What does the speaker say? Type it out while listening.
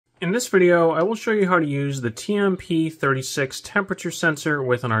In this video, I will show you how to use the TMP36 temperature sensor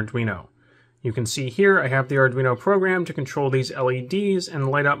with an Arduino. You can see here I have the Arduino program to control these LEDs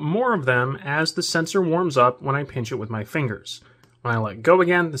and light up more of them as the sensor warms up when I pinch it with my fingers. When I let go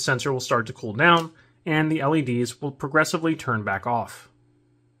again, the sensor will start to cool down and the LEDs will progressively turn back off.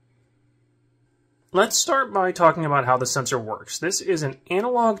 Let's start by talking about how the sensor works. This is an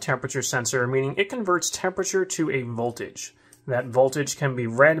analog temperature sensor, meaning it converts temperature to a voltage. That voltage can be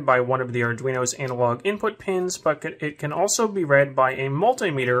read by one of the Arduino's analog input pins, but it can also be read by a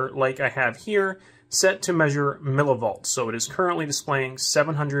multimeter like I have here, set to measure millivolts. So it is currently displaying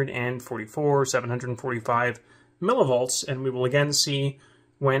 744, 745 millivolts, and we will again see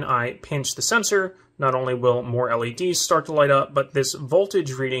when I pinch the sensor, not only will more LEDs start to light up, but this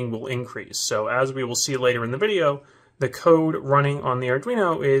voltage reading will increase. So as we will see later in the video, the code running on the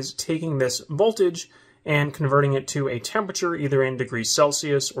Arduino is taking this voltage and converting it to a temperature either in degrees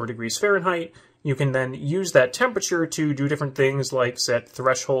Celsius or degrees Fahrenheit. You can then use that temperature to do different things like set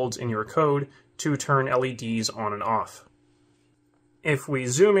thresholds in your code to turn LEDs on and off. If we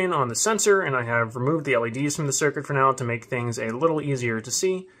zoom in on the sensor, and I have removed the LEDs from the circuit for now to make things a little easier to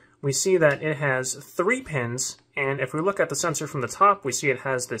see, we see that it has 3 pins, and if we look at the sensor from the top, we see it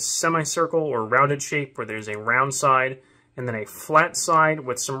has this semicircle or rounded shape where there's a round side and then a flat side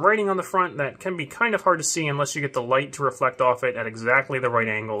with some writing on the front that can be kind of hard to see unless you get the light to reflect off it at exactly the right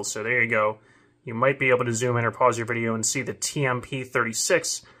angle. So there you go. You might be able to zoom in or pause your video and see the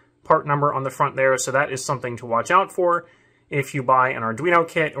TMP36 part number on the front there, so that is something to watch out for if you buy an Arduino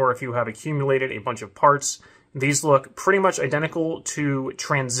kit or if you have accumulated a bunch of parts. These look pretty much identical to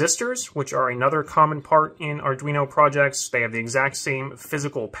transistors, which are another common part in Arduino projects. They have the exact same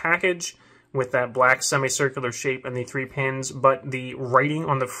physical package with that black semicircular shape and the 3 pins, but the writing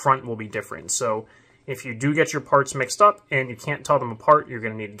on the front will be different. So if you do get your parts mixed up and you can't tell them apart, you're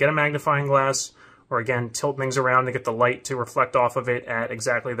going to need to get a magnifying glass, or again, tilt things around to get the light to reflect off of it at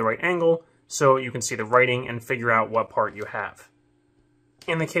exactly the right angle so you can see the writing and figure out what part you have.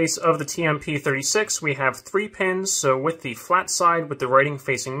 In the case of the TMP36, we have 3 pins, so with the flat side with the writing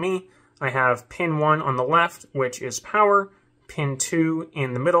facing me, I have pin 1 on the left, which is power, pin 2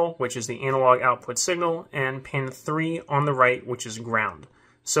 in the middle, which is the analog output signal, and pin 3 on the right, which is ground.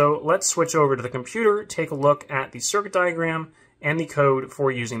 So let's switch over to the computer, take a look at the circuit diagram and the code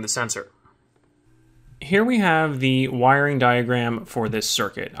for using the sensor. Here we have the wiring diagram for this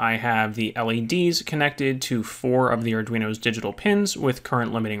circuit. I have the LEDs connected to 4 of the Arduino's digital pins with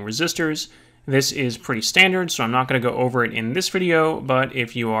current limiting resistors. This is pretty standard, so I'm not going to go over it in this video, but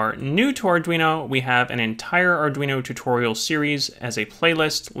if you are new to Arduino, we have an entire Arduino tutorial series as a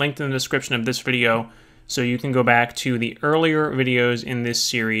playlist linked in the description of this video, so you can go back to the earlier videos in this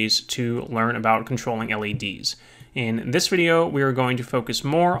series to learn about controlling LEDs. In this video, we are going to focus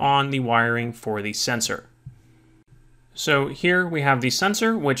more on the wiring for the sensor. So here we have the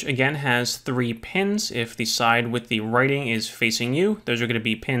sensor, which again has 3 pins. If the side with the writing is facing you, those are going to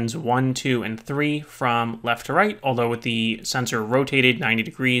be pins 1, 2, and 3 from left to right, although with the sensor rotated 90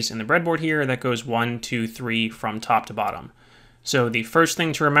 degrees in the breadboard here, that goes 1, 2, 3 from top to bottom. So the first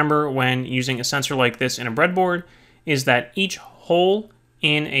thing to remember when using a sensor like this in a breadboard is that each hole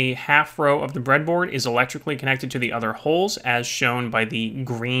in a half row of the breadboard is electrically connected to the other holes, as shown by the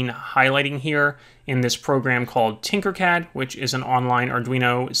green highlighting here in this program called Tinkercad, which is an online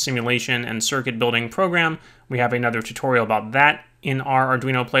Arduino simulation and circuit building program. We have another tutorial about that in our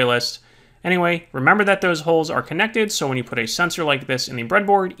Arduino playlist. Anyway, remember that those holes are connected, so when you put a sensor like this in the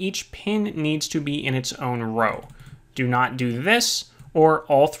breadboard, each pin needs to be in its own row. Do not do this, or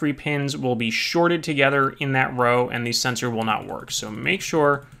all 3 pins will be shorted together in that row and the sensor will not work. So make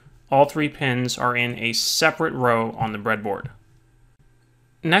sure all 3 pins are in a separate row on the breadboard.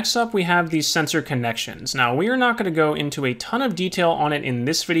 Next up, we have these sensor connections. Now, we are not going to go into a ton of detail on it in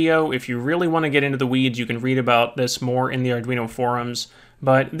this video. If you really want to get into the weeds, you can read about this more in the Arduino forums.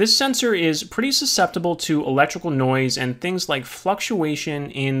 But this sensor is pretty susceptible to electrical noise and things like fluctuation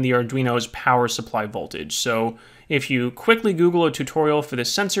in the Arduino's power supply voltage. So if you quickly Google a tutorial for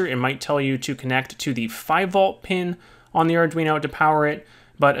this sensor, it might tell you to connect to the 5-volt pin on the Arduino to power it.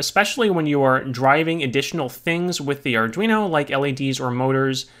 But especially when you are driving additional things with the Arduino, like LEDs or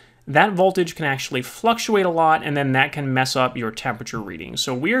motors, that voltage can actually fluctuate a lot, and then that can mess up your temperature reading.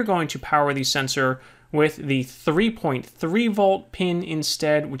 So we are going to power the sensor with the 3.3 volt pin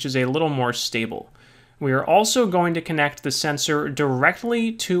instead, which is a little more stable. We are also going to connect the sensor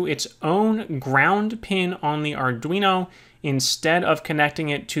directly to its own ground pin on the Arduino instead of connecting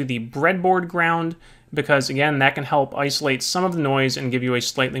it to the breadboard ground, because again, that can help isolate some of the noise and give you a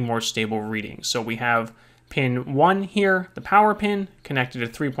slightly more stable reading. So we have Pin 1 here, the power pin, connected to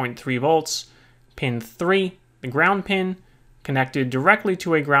 3.3 volts. Pin 3, the ground pin, connected directly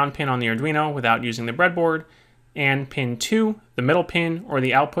to a ground pin on the Arduino without using the breadboard. And pin 2, the middle pin, or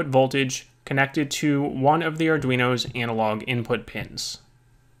the output voltage, connected to one of the Arduino's analog input pins.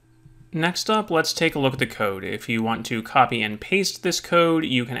 Next up, let's take a look at the code. If you want to copy and paste this code,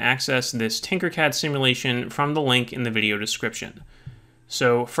 you can access this Tinkercad simulation from the link in the video description.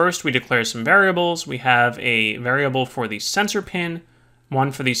 So first we declare some variables. We have a variable for the sensor pin,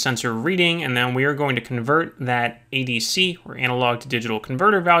 one for the sensor reading, and then we are going to convert that ADC, or analog to digital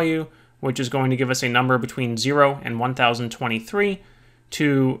converter value, which is going to give us a number between 0 and 1023,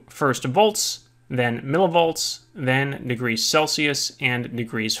 to first volts, then millivolts, then degrees Celsius, and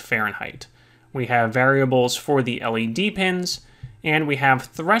degrees Fahrenheit. We have variables for the LED pins, and we have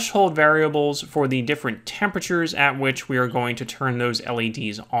threshold variables for the different temperatures at which we are going to turn those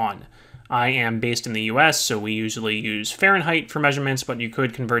LEDs on. I am based in the US, so we usually use Fahrenheit for measurements, but you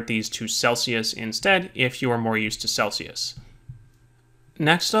could convert these to Celsius instead if you are more used to Celsius.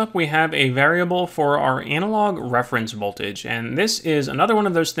 Next up, we have a variable for our analog reference voltage, and this is another one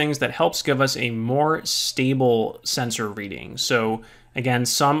of those things that helps give us a more stable sensor reading. So again,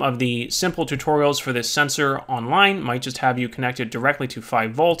 some of the simple tutorials for this sensor online might just have you connected directly to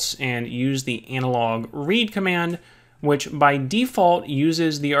 5 volts and use the analog read command, which by default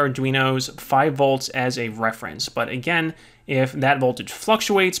uses the Arduino's 5 volts as a reference. But again, if that voltage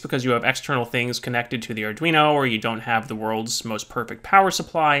fluctuates because you have external things connected to the Arduino or you don't have the world's most perfect power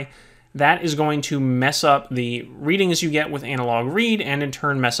supply, that is going to mess up the readings you get with analog read and in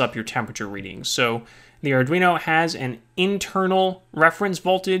turn mess up your temperature readings. So the Arduino has an internal reference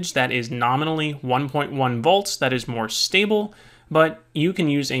voltage that is nominally 1.1 volts, that is more stable, but you can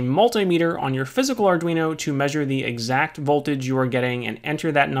use a multimeter on your physical Arduino to measure the exact voltage you are getting and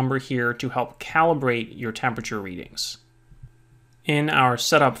enter that number here to help calibrate your temperature readings. In our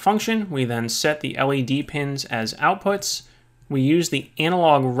setup function, we then set the LED pins as outputs. We use the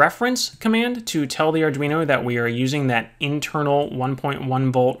analog reference command to tell the Arduino that we are using that internal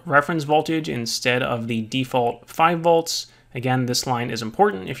 1.1 volt reference voltage instead of the default 5 volts. Again, this line is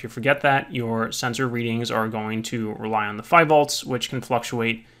important. If you forget that, your sensor readings are going to rely on the 5 volts, which can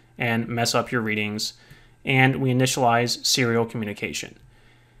fluctuate and mess up your readings. And we initialize serial communication.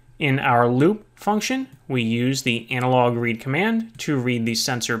 In our loop function, we use the analog read command to read the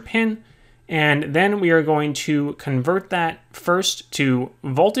sensor pin, and then we are going to convert that first to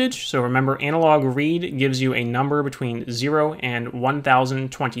voltage. So remember, analog read gives you a number between 0 and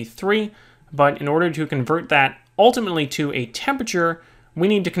 1023, but in order to convert that ultimately to a temperature, we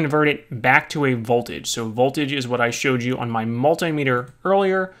need to convert it back to a voltage. So voltage is what I showed you on my multimeter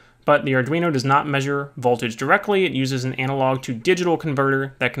earlier, but the Arduino does not measure voltage directly. It uses an analog to digital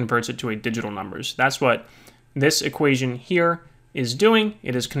converter that converts it to a digital numbers. That's what this equation here is doing.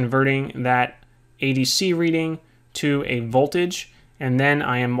 It is converting that ADC reading to a voltage, and then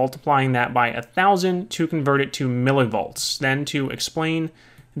I am multiplying that by 1,000 to convert it to millivolts. Then to explain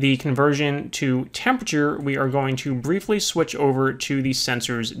the conversion to temperature, we are going to briefly switch over to the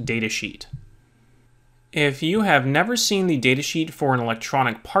sensor's datasheet. If you have never seen the datasheet for an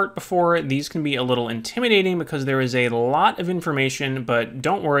electronic part before, these can be a little intimidating because there is a lot of information, but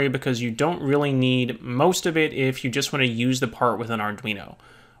don't worry because you don't really need most of it if you just want to use the part with an Arduino.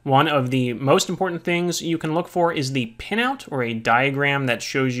 One of the most important things you can look for is the pinout, or a diagram that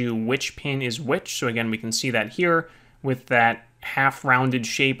shows you which pin is which. So again, we can see that here with that half-rounded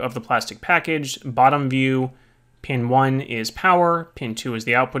shape of the plastic package. Bottom view, pin 1 is power, pin 2 is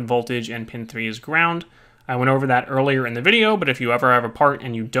the output voltage, and pin 3 is ground. I went over that earlier in the video, but if you ever have a part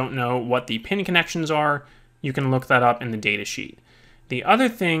and you don't know what the pin connections are, you can look that up in the datasheet. The other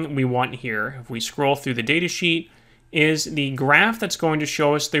thing we want here, if we scroll through the datasheet, is the graph that's going to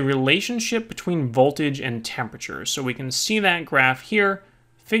show us the relationship between voltage and temperature. So we can see that graph here,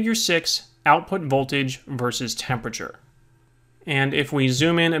 figure 6, output voltage versus temperature. And if we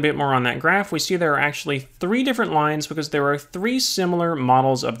zoom in a bit more on that graph, we see there are actually 3 different lines because there are 3 similar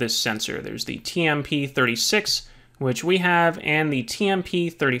models of this sensor. There's the TMP36, which we have, and the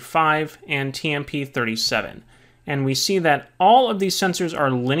TMP35 and TMP37. And we see that all of these sensors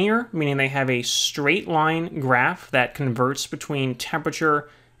are linear, meaning they have a straight line graph that converts between temperature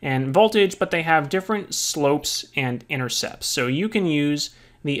and voltage, but they have different slopes and intercepts. So you can use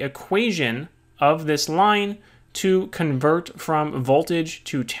the equation of this line to convert from voltage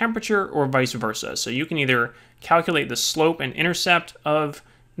to temperature or vice versa. So you can either calculate the slope and intercept of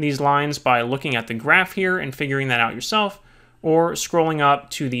these lines by looking at the graph here and figuring that out yourself, or scrolling up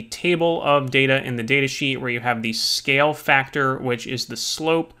to the table of data in the datasheet where you have the scale factor, which is the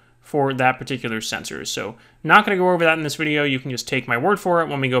slope for that particular sensor. So not going to go over that in this video. You can just take my word for it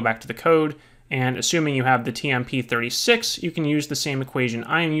when we go back to the code. And assuming you have the TMP36, you can use the same equation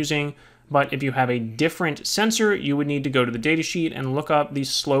I am using. But if you have a different sensor, you would need to go to the datasheet and look up the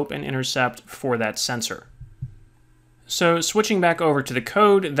slope and intercept for that sensor. So switching back over to the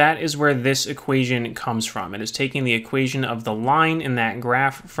code, that is where this equation comes from. It is taking the equation of the line in that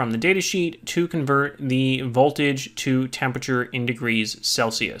graph from the datasheet to convert the voltage to temperature in degrees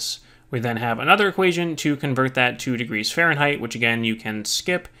Celsius. We then have another equation to convert that to degrees Fahrenheit, which again you can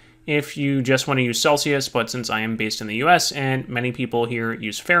skip if you just want to use Celsius, but since I am based in the US and many people here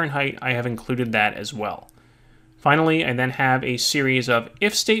use Fahrenheit, I have included that as well. Finally, I then have a series of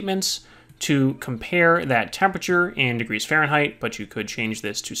if statements to compare that temperature in degrees Fahrenheit, but you could change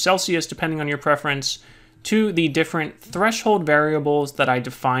this to Celsius depending on your preference, to the different threshold variables that I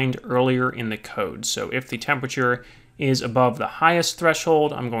defined earlier in the code. So if the temperature is above the highest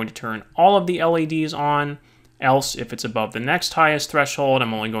threshold, I'm going to turn all of the LEDs on. Else, if it's above the next highest threshold,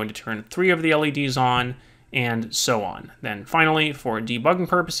 I'm only going to turn 3 of the LEDs on, and so on. Then finally, for debugging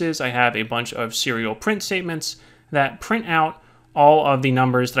purposes, I have a bunch of serial print statements that print out all of the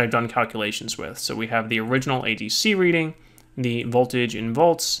numbers that I've done calculations with. So we have the original ADC reading, the voltage in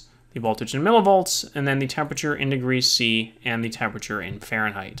volts, the voltage in millivolts, and then the temperature in degrees C and the temperature in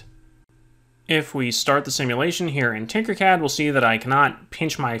Fahrenheit. If we start the simulation here in Tinkercad, we'll see that I cannot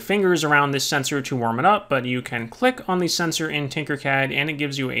pinch my fingers around this sensor to warm it up, but you can click on the sensor in Tinkercad and it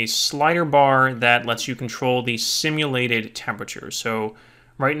gives you a slider bar that lets you control the simulated temperature. So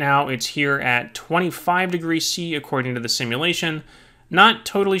right now it's here at 25 degrees C according to the simulation. Not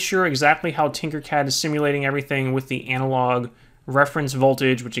totally sure exactly how Tinkercad is simulating everything with the analog reference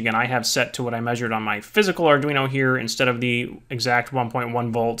voltage, which again I have set to what I measured on my physical Arduino here instead of the exact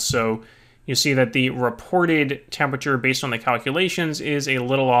 1.1 volts. So you see that the reported temperature based on the calculations is a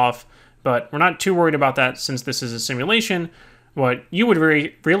little off, but we're not too worried about that since this is a simulation. What you would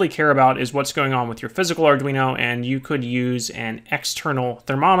really care about is what's going on with your physical Arduino, and you could use an external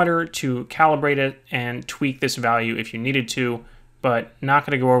thermometer to calibrate it and tweak this value if you needed to, but not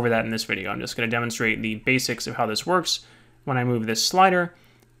going to go over that in this video. I'm just going to demonstrate the basics of how this works when I move this slider.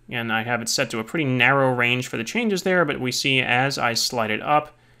 And I have it set to a pretty narrow range for the changes there, but we see as I slide it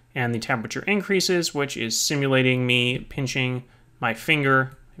up, and the temperature increases, which is simulating me pinching my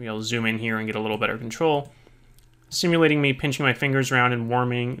finger. Maybe I'll zoom in here and get a little better control. Simulating me pinching my fingers around and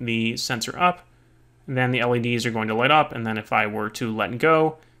warming the sensor up. And then the LEDs are going to light up, and then if I were to let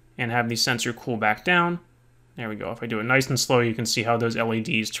go and have the sensor cool back down, there we go. If I do it nice and slow, you can see how those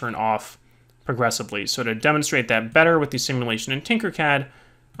LEDs turn off progressively. So to demonstrate that better with the simulation in Tinkercad,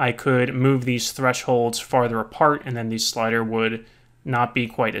 I could move these thresholds farther apart, and then the slider would not be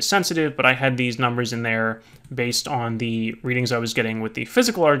quite as sensitive, but I had these numbers in there based on the readings I was getting with the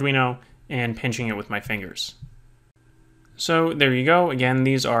physical Arduino and pinching it with my fingers. So there you go. Again,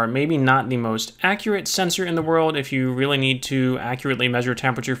 these are maybe not the most accurate sensor in the world if you really need to accurately measure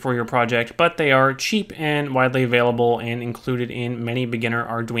temperature for your project, but they are cheap and widely available and included in many beginner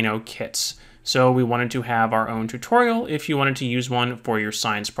Arduino kits. So we wanted to have our own tutorial if you wanted to use one for your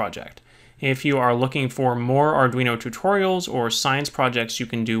science project. If you are looking for more Arduino tutorials or science projects you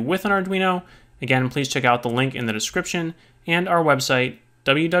can do with an Arduino, again, please check out the link in the description and our website,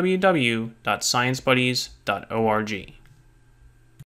 www.sciencebuddies.org.